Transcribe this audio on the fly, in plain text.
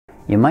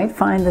You might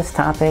find this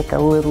topic a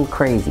little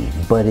crazy,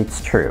 but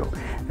it's true.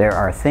 There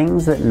are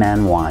things that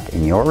men want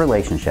in your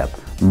relationship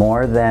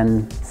more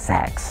than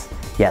sex.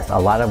 Yes, a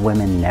lot of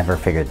women never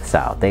figure this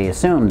out. They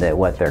assume that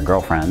what their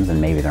girlfriends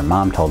and maybe their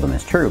mom told them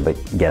is true, but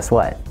guess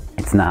what?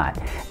 It's not.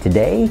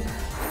 Today,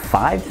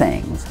 5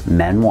 things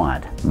men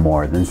want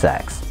more than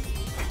sex.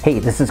 Hey,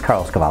 this is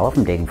Carlos Cavallo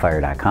from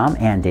datingfire.com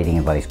and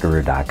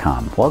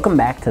datingadviceguru.com. Welcome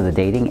back to the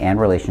dating and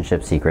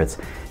relationship secrets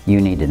you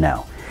need to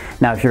know.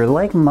 Now, if you're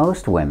like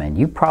most women,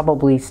 you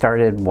probably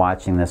started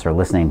watching this or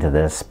listening to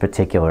this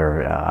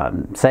particular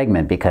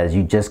segment because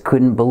you just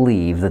couldn't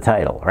believe the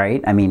title,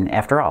 right? I mean,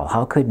 after all,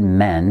 how could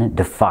men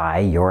defy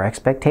your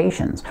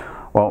expectations?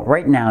 Well,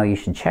 right now you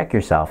should check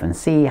yourself and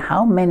see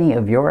how many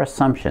of your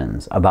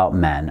assumptions about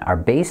men are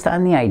based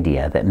on the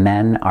idea that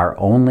men are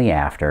only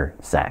after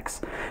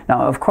sex.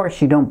 Now, of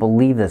course, you don't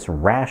believe this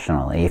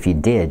rationally. If you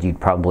did,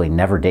 you'd probably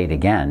never date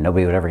again.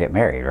 Nobody would ever get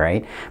married,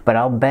 right? But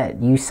I'll bet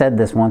you said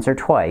this once or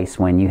twice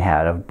when you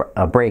had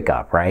a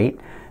breakup, right?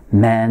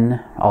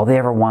 Men, all they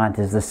ever want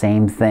is the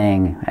same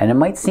thing, and it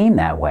might seem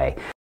that way.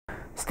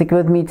 Stick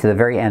with me to the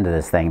very end of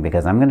this thing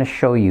because I'm going to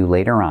show you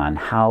later on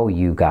how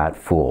you got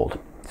fooled.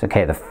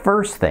 Okay, the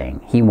first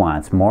thing he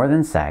wants more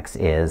than sex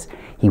is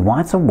he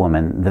wants a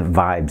woman that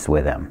vibes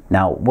with him.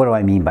 Now, what do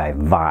I mean by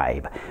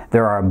vibe?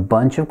 There are a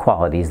bunch of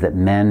qualities that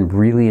men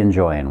really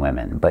enjoy in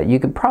women, but you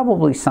could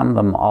probably sum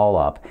them all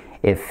up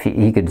if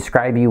he could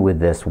describe you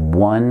with this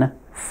one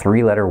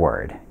 3-letter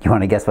word. You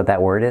want to guess what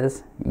that word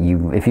is?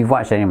 If you've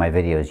watched any of my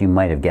videos, you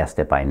might have guessed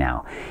it by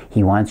now.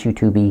 He wants you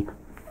to be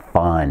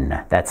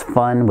fun. That's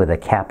fun with a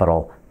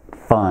capital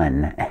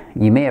fun.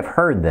 You may have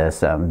heard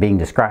this being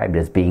described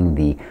as being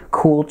the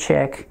cool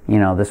chick, you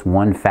know, this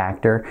one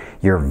factor,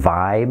 your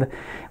vibe.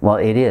 Well,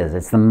 it is.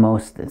 It's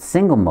the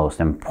single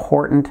most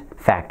important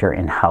factor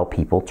in how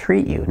people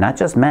treat you. Not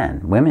just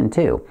men, women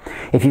too.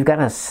 If you've got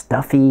a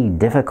stuffy,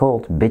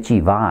 difficult,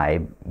 bitchy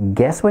vibe,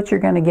 guess what you're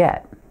going to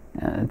get?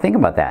 Think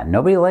about that.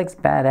 Nobody likes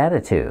bad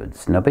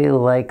attitudes. Nobody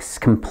likes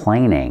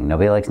complaining.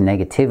 Nobody likes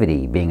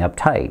negativity, being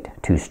uptight,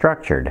 too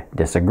structured,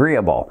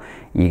 disagreeable.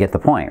 You get the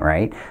point,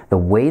 right? The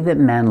way that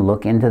men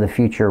look into the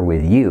future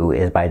with you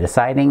is by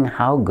deciding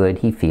how good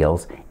he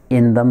feels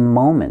in the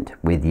moment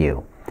with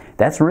you.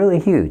 That's really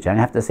huge. I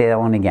have to say that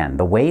one again.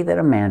 The way that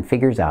a man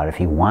figures out if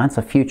he wants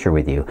a future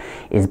with you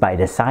is by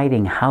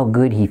deciding how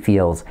good he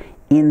feels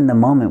in the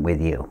moment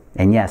with you.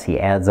 And yes, he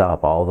adds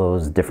up all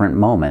those different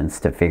moments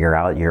to figure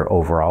out your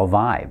overall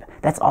vibe.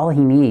 That's all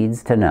he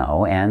needs to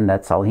know, and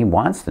that's all he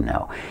wants to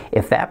know.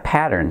 If that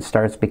pattern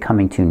starts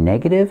becoming too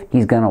negative,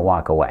 he's going to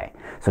walk away.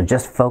 So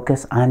just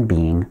focus on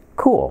being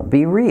cool,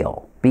 be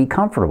real, be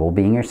comfortable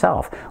being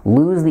yourself.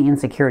 Lose the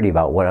insecurity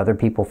about what other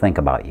people think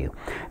about you.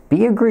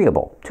 Be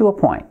agreeable to a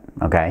point,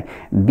 okay?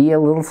 Be a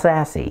little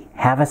sassy,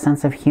 have a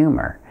sense of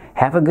humor.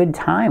 Have a good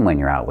time when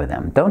you're out with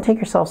him. Don't take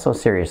yourself so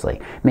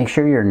seriously. Make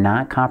sure you're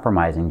not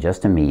compromising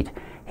just to meet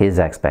his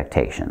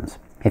expectations.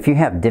 If you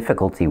have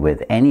difficulty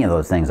with any of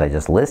those things I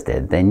just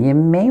listed, then you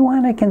may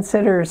want to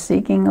consider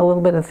seeking a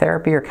little bit of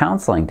therapy or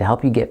counseling to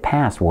help you get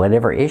past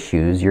whatever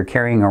issues you're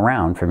carrying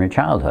around from your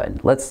childhood.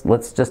 Let's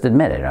just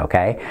admit it,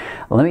 okay?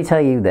 Let me tell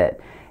you that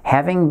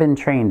having been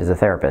trained as a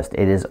therapist,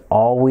 it is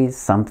always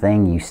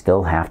something you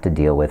still have to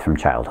deal with from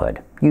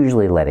childhood,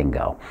 usually letting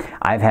go.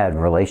 I've had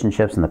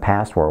relationships in the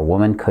past where a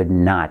woman could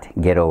not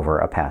get over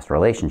a past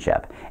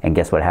relationship. And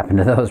guess what happened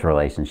to those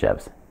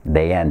relationships?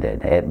 They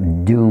ended.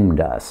 It doomed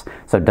us.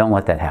 So don't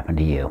let that happen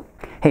to you.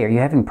 Hey, are you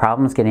having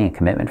problems getting a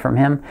commitment from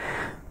him?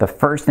 The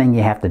first thing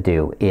you have to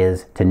do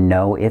is to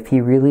know if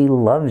he really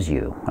loves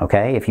you,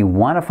 okay? If you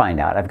want to find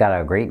out, I've got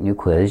a great new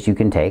quiz you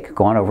can take.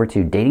 Go on over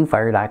to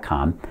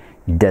datingfire.com.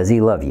 Does he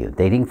love you?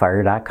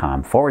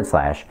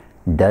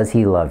 datingfire.com/does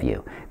he love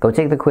you? Go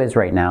take the quiz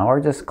right now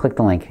or just click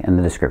the link in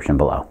the description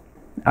below.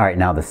 All right,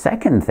 now the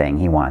second thing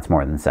he wants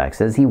more than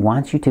sex is he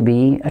wants you to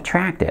be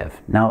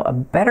attractive. Now, a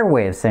better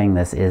way of saying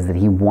this is that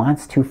he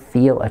wants to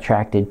feel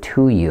attracted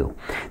to you.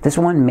 This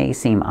one may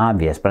seem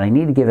obvious, but I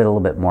need to give it a little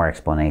bit more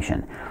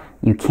explanation.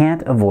 You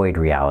can't avoid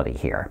reality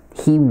here.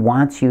 He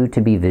wants you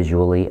to be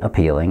visually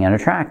appealing and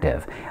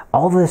attractive.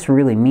 All this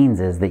really means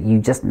is that you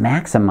just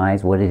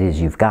maximize what it is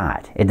you've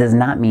got. It does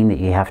not mean that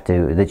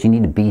you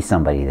need to be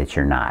somebody that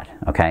you're not,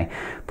 okay?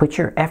 Put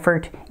your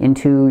effort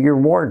into your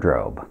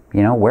wardrobe.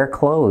 You know, wear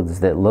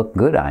clothes that look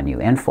good on you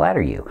and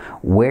flatter you.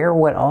 Wear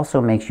what also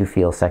makes you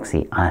feel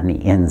sexy on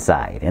the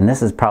inside. And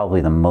this is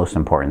probably the most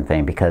important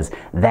thing because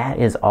that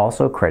is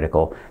also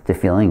critical to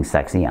feeling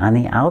sexy on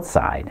the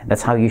outside.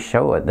 That's how you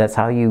show it. That's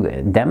how you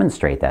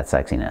demonstrate that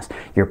sexiness.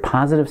 Your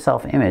positive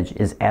self-image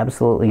is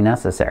absolutely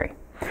necessary.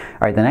 All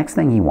right, the next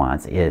thing he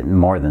wants,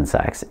 more than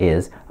sex,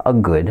 is a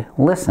good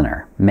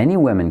listener. Many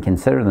women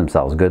consider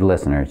themselves good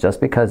listeners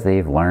just because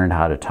they've learned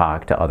how to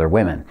talk to other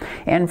women.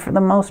 And for the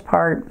most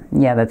part,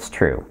 yeah, that's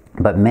true.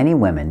 But many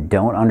women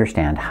don't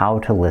understand how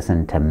to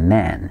listen to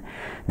men.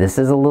 This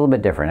is a little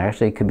bit different.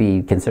 Actually, it could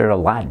be considered a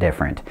lot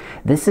different.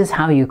 This is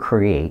how you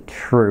create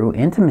true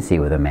intimacy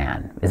with a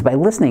man, is by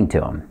listening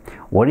to him.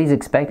 What he's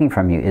expecting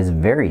from you is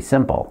very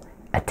simple.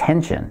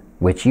 Attention,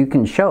 which you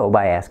can show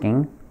by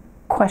asking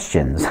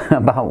questions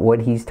about what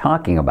he's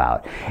talking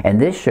about.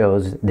 And this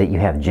shows that you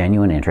have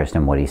genuine interest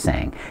in what he's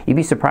saying. You'd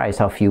be surprised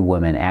how few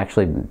women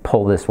actually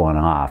pull this one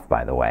off,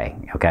 by the way,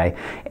 okay?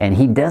 And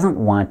he doesn't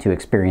want to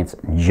experience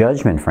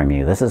judgment from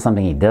you. This is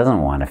something he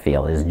doesn't want to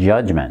feel, is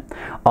judgment.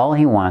 All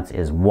he wants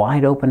is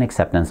wide open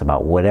acceptance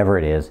about whatever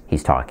it is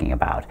he's talking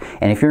about.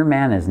 And if your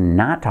man is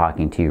not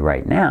talking to you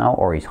right now,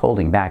 or he's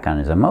holding back on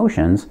his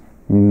emotions,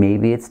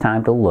 maybe it's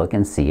time to look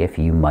and see if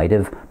you might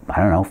have, I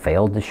don't know,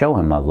 failed to show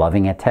him a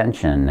loving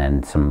attention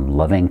and some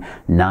loving,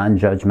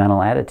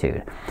 non-judgmental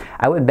attitude.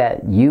 I would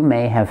bet you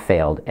may have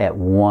failed at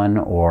one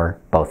or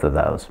both of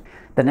those.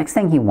 The next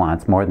thing he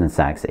wants more than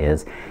sex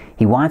is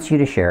he wants you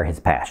to share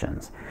his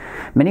passions.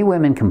 Many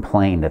women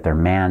complain that their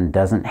man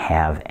doesn't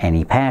have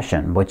any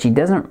passion. What she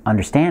doesn't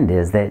understand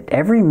is that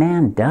every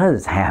man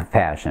does have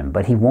passion,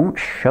 but he won't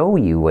show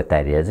you what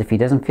that is if he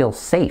doesn't feel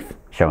safe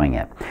showing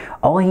it.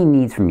 All he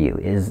needs from you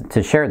is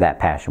to share that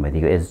passion with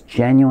you is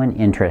genuine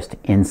interest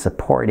in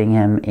supporting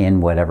him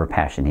in whatever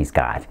passion he's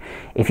got.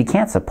 If you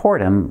can't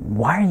support him,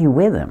 why are you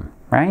with him,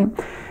 right?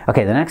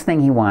 Okay, the next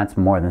thing he wants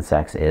more than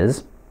sex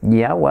is,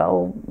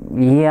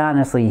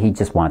 honestly, he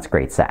just wants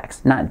great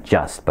sex. Not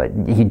just, but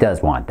he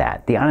does want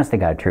that. The honest to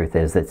God truth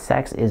is that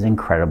sex is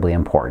incredibly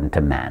important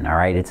to men, all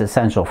right? It's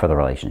essential for the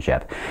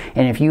relationship.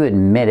 And if you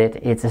admit it,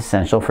 it's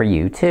essential for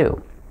you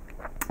too.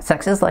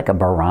 Sex is like a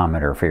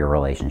barometer for your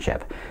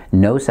relationship.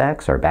 No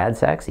sex or bad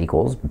sex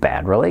equals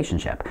bad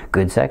relationship.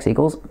 Good sex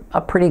equals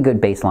a pretty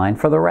good baseline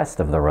for the rest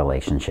of the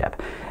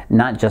relationship.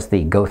 Not just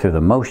the go through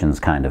the motions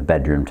kind of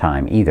bedroom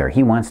time either.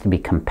 He wants to be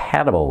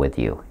compatible with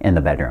you in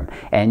the bedroom.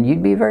 And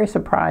you'd be very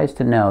surprised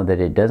to know that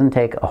it doesn't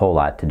take a whole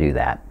lot to do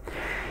that.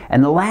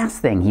 And the last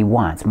thing he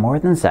wants more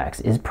than sex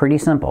is pretty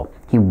simple.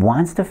 He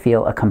wants to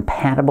feel a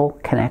compatible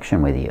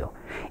connection with you.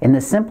 In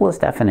the simplest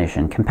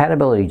definition,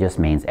 compatibility just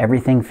means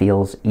everything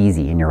feels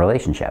easy in your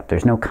relationship.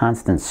 There's no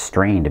constant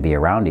strain to be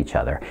around each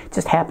other. It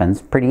just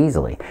happens pretty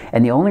easily.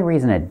 And the only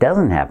reason it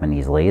doesn't happen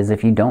easily is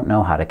if you don't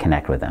know how to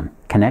connect with them.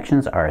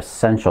 Connections are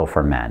essential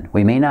for men.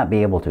 We may not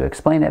be able to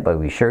explain it, but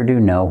we sure do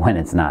know when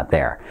it's not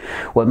there.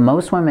 What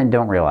most women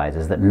don't realize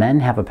is that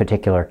men have a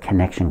particular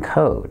connection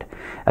code.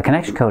 A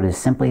connection code is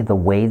simply the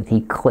way that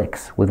he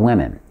clicks with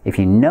women. If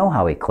you know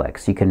how he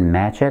clicks, you can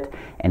match it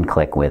and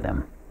click with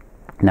him.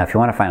 Now, if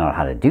you want to find out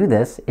how to do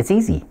this, it's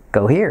easy.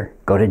 Go here.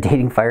 Go to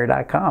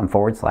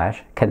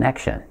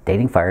datingfire.com/connection.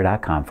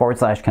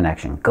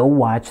 datingfire.com/connection. Go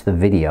watch the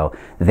video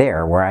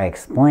there where I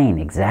explain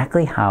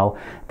exactly how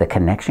the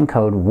connection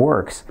code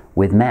works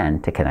with men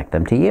to connect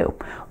them to you.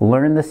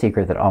 Learn the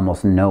secret that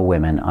almost no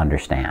women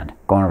understand.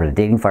 Go on over to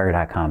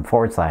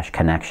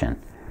datingfire.com/connection.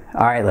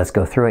 All right, let's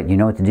go through it. You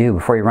know what to do.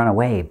 Before you run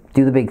away,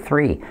 do the big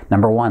three.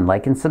 Number one,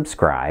 like and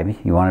subscribe.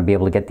 You want to be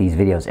able to get these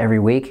videos every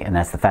week, and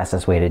that's the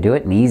fastest way to do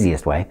it and the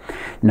easiest way.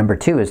 Number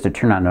two is to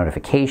turn on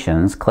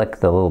notifications. Click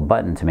the little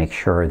button to make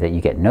sure that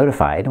you get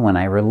notified when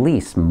I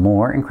release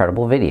more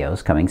incredible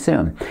videos coming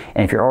soon.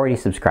 And if you're already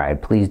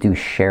subscribed, please do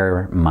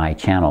share my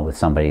channel with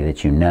somebody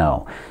that you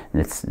know.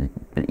 It's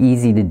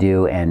easy to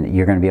do, and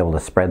you're going to be able to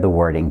spread the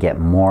word and get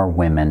more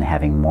women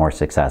having more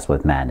success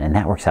with men, and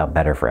that works out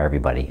better for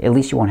everybody. At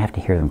least you won't have to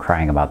hear them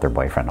crying about their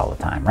boyfriend all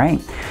the time, right?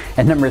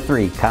 And number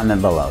three,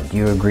 comment below. Do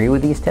you agree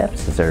with these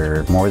tips? Is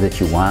there more that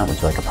you want? Would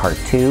you like a part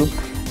 2?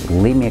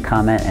 Leave me a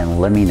comment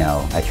and let me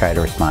know. I try to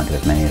respond to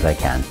as many as I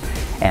can.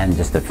 And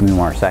just a few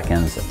more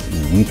seconds,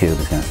 YouTube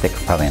is going to stick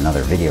probably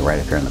another video right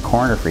up here in the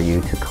corner for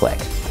you to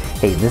click.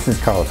 Hey, this is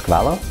Carlos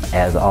Cavallo.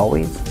 As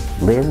always,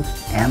 live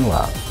and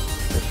love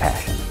with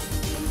passion.